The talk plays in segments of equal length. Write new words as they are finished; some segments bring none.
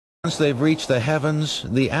once they've reached the heavens,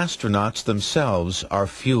 the astronauts themselves are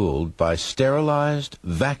fueled by sterilized,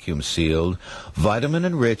 vacuum-sealed,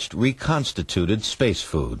 vitamin-enriched, reconstituted space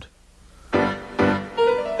food.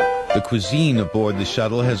 The cuisine aboard the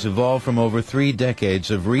shuttle has evolved from over 3 decades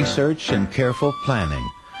of research and careful planning.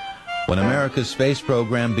 When America's space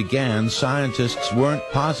program began, scientists weren't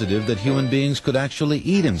positive that human beings could actually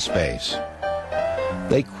eat in space.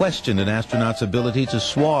 They questioned an astronaut's ability to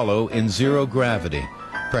swallow in zero gravity.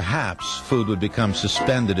 Perhaps food would become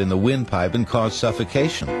suspended in the windpipe and cause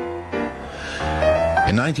suffocation.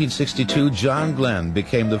 In 1962, John Glenn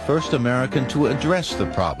became the first American to address the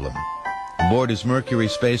problem. Aboard his Mercury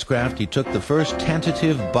spacecraft, he took the first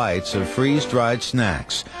tentative bites of freeze-dried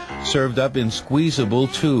snacks, served up in squeezable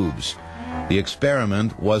tubes. The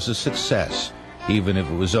experiment was a success, even if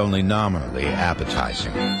it was only nominally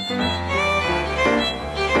appetizing.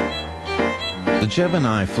 The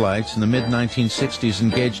Gemini flights in the mid-1960s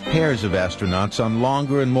engaged pairs of astronauts on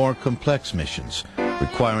longer and more complex missions,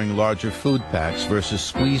 requiring larger food packs versus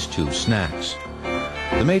squeeze-tube snacks.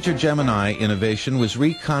 The major Gemini innovation was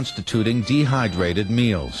reconstituting dehydrated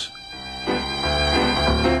meals.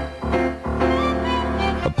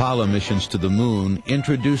 Apollo missions to the moon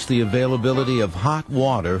introduced the availability of hot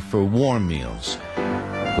water for warm meals,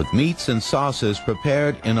 with meats and sauces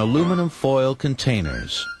prepared in aluminum foil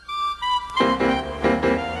containers.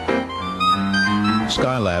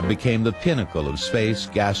 Skylab became the pinnacle of space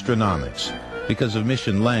gastronomics. Because of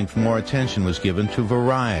mission length, more attention was given to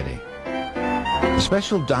variety. The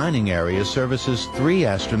special dining area services 3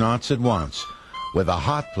 astronauts at once, with a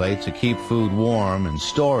hot plate to keep food warm and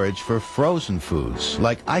storage for frozen foods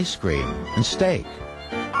like ice cream and steak.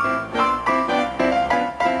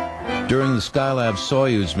 During the Skylab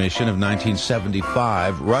Soyuz mission of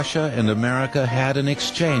 1975, Russia and America had an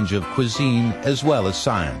exchange of cuisine as well as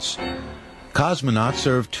science. Cosmonauts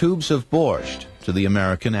served tubes of borscht to the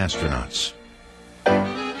American astronauts.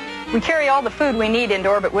 We carry all the food we need into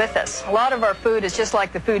orbit with us. A lot of our food is just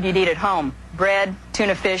like the food you'd eat at home. Bread,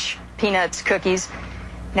 tuna fish, peanuts, cookies.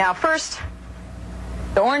 Now first,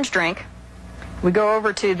 the orange drink. We go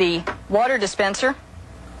over to the water dispenser,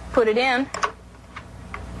 put it in,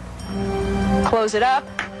 close it up,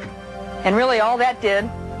 and really all that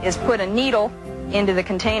did is put a needle into the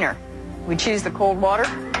container. We choose the cold water.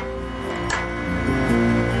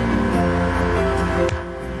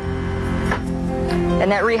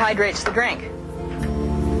 And that rehydrates the drink.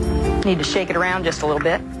 Need to shake it around just a little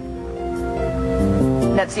bit.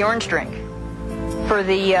 That's the orange drink. For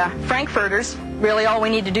the Frankfurters, really all we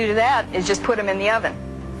need to do to that is just put them in the oven.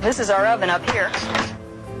 This is our oven up here.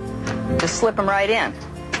 Just slip them right in.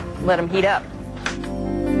 Let them heat up.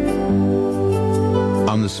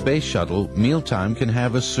 On the space shuttle, mealtime can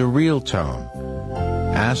have a surreal tone.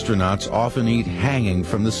 Astronauts often eat hanging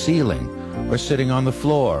from the ceiling or sitting on the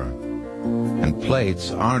floor. And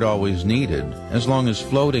plates aren't always needed, as long as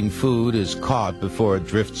floating food is caught before it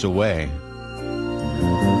drifts away.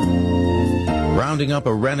 Rounding up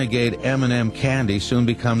a renegade M&M candy soon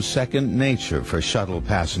becomes second nature for shuttle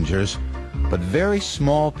passengers, but very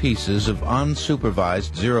small pieces of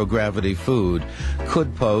unsupervised zero-gravity food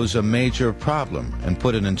could pose a major problem and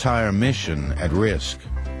put an entire mission at risk.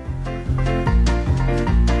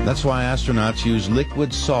 That's why astronauts use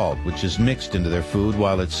liquid salt, which is mixed into their food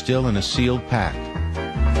while it's still in a sealed pack.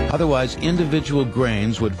 Otherwise, individual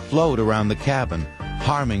grains would float around the cabin,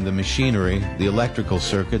 harming the machinery, the electrical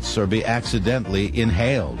circuits, or be accidentally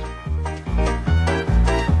inhaled.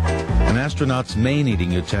 An astronaut's main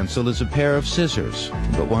eating utensil is a pair of scissors,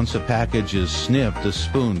 but once a package is snipped, a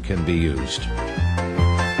spoon can be used.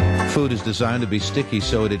 Food is designed to be sticky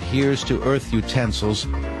so it adheres to Earth utensils.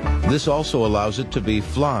 This also allows it to be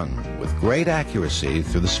flung with great accuracy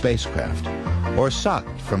through the spacecraft or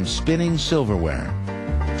sucked from spinning silverware.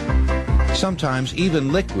 Sometimes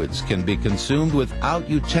even liquids can be consumed without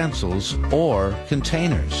utensils or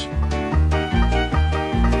containers.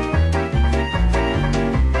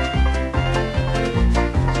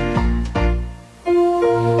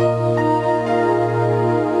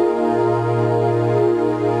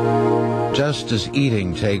 Just as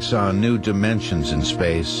eating takes on new dimensions in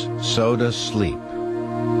space, so does sleep.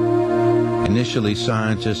 Initially,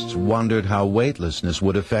 scientists wondered how weightlessness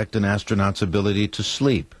would affect an astronaut's ability to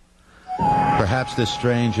sleep. Perhaps this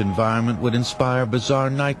strange environment would inspire bizarre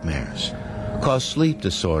nightmares, cause sleep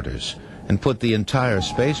disorders, and put the entire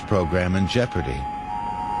space program in jeopardy.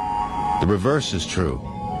 The reverse is true.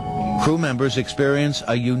 Crew members experience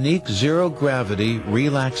a unique zero-gravity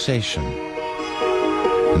relaxation.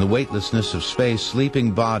 In the weightlessness of space,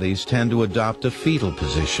 sleeping bodies tend to adopt a fetal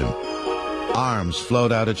position. Arms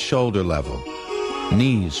float out at shoulder level.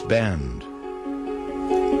 Knees bend.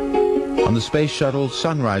 On the space shuttle,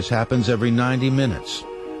 sunrise happens every 90 minutes.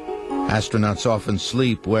 Astronauts often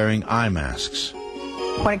sleep wearing eye masks.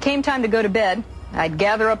 When it came time to go to bed, I'd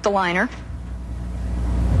gather up the liner,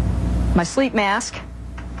 my sleep mask,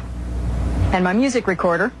 and my music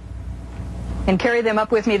recorder, and carry them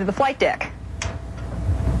up with me to the flight deck.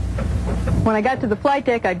 When I got to the flight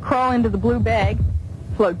deck, I'd crawl into the blue bag,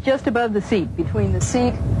 float just above the seat, between the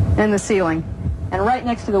seat and the ceiling, and right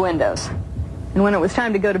next to the windows. And when it was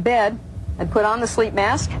time to go to bed, I'd put on the sleep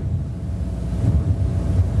mask,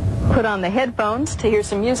 put on the headphones to hear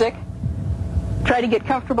some music, try to get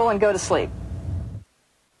comfortable and go to sleep.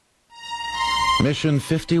 Mission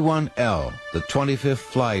 51L, the 25th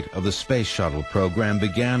flight of the Space Shuttle program,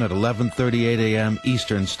 began at 11:38 a.m.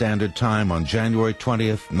 Eastern Standard Time on January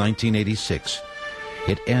 20th, 1986.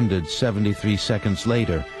 It ended 73 seconds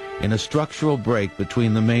later in a structural break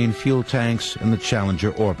between the main fuel tanks and the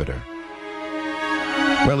Challenger orbiter.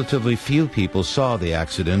 Relatively few people saw the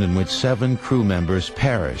accident in which 7 crew members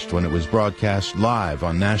perished when it was broadcast live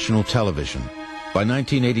on national television. By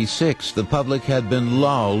 1986, the public had been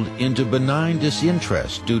lulled into benign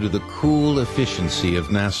disinterest due to the cool efficiency of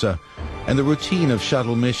NASA and the routine of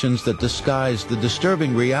shuttle missions that disguised the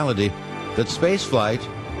disturbing reality that spaceflight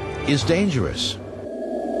is dangerous.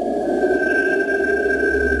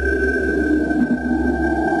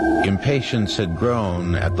 Impatience had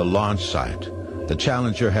grown at the launch site. The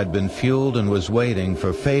Challenger had been fueled and was waiting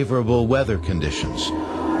for favorable weather conditions.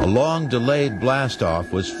 A long-delayed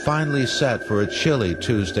blast-off was finally set for a chilly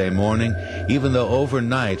Tuesday morning, even though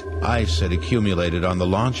overnight ice had accumulated on the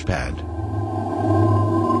launch pad.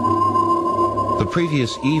 The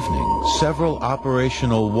previous evening, several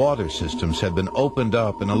operational water systems had been opened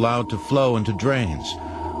up and allowed to flow into drains,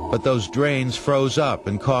 but those drains froze up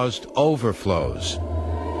and caused overflows.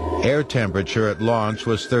 Air temperature at launch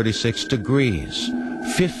was 36 degrees,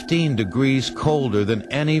 15 degrees colder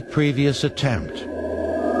than any previous attempt.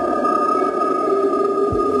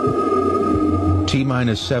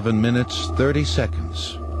 T-minus 7 minutes, 30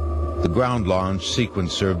 seconds. The ground launch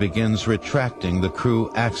sequencer begins retracting the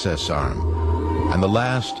crew access arm, and the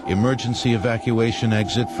last emergency evacuation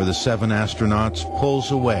exit for the 7 astronauts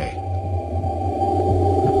pulls away.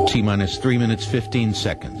 T-minus 3 minutes, 15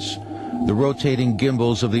 seconds. The rotating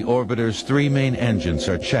gimbals of the orbiter's 3 main engines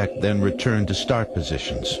are checked, then returned to start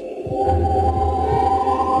positions.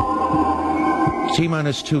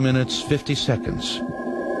 T-minus 2 minutes, 50 seconds.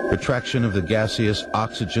 Retraction of the gaseous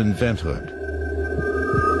oxygen vent hood.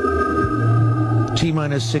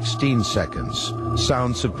 T-minus 16 seconds.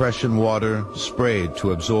 Sound suppression water sprayed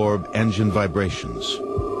to absorb engine vibrations.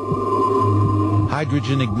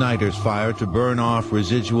 Hydrogen igniters fire to burn off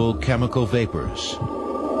residual chemical vapors.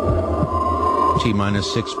 T-minus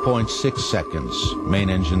 6.6 seconds. Main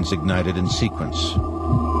engines ignited in sequence.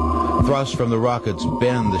 Thrust from the rockets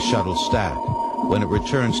bend the shuttle stack. When it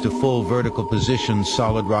returns to full vertical position,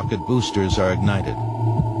 solid rocket boosters are ignited.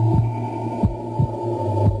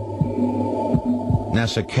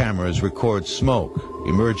 NASA cameras record smoke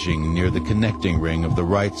emerging near the connecting ring of the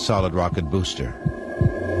right solid rocket booster.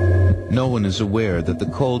 No one is aware that the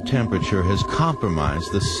cold temperature has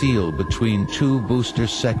compromised the seal between 2 booster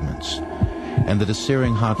segments, and that a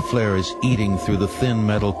searing hot flare is eating through the thin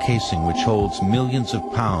metal casing which holds millions of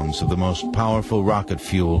pounds of the most powerful rocket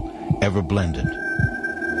fuel ever blended.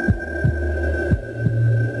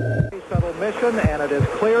 Shuttle mission, and it has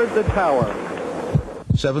cleared the tower.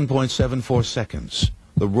 7.74 seconds.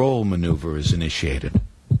 The roll maneuver is initiated.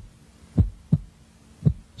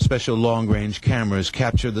 Special long-range cameras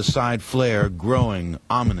capture the side flare growing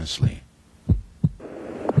ominously.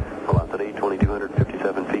 Velocity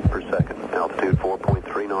 2,257 feet per second. Altitude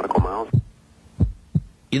 4.3 nautical miles.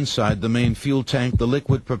 Inside the main fuel tank, the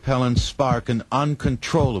liquid propellants spark an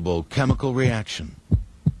uncontrollable chemical reaction.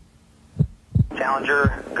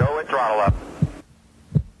 Challenger, go at throttle up.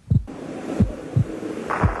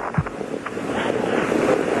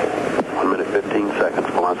 One minute, 15 seconds.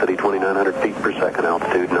 Velocity 2,900 feet per second.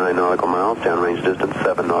 Altitude 9 nautical miles. Downrange distance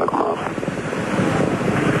 7 nautical miles.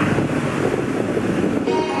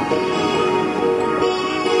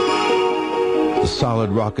 The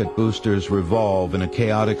solid rocket boosters revolve in a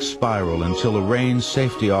chaotic spiral until a range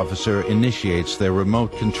safety officer initiates their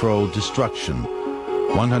remote-controlled destruction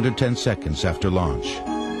 110 seconds after launch.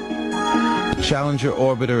 The Challenger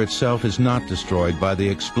orbiter itself is not destroyed by the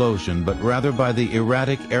explosion, but rather by the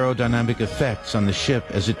erratic aerodynamic effects on the ship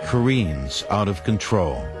as it careens out of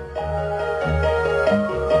control.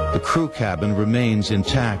 The crew cabin remains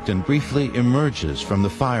intact and briefly emerges from the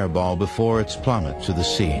fireball before its plummet to the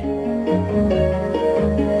sea.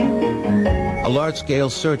 A large-scale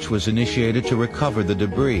search was initiated to recover the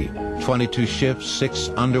debris. 22 ships, 6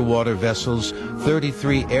 underwater vessels,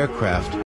 33 aircraft,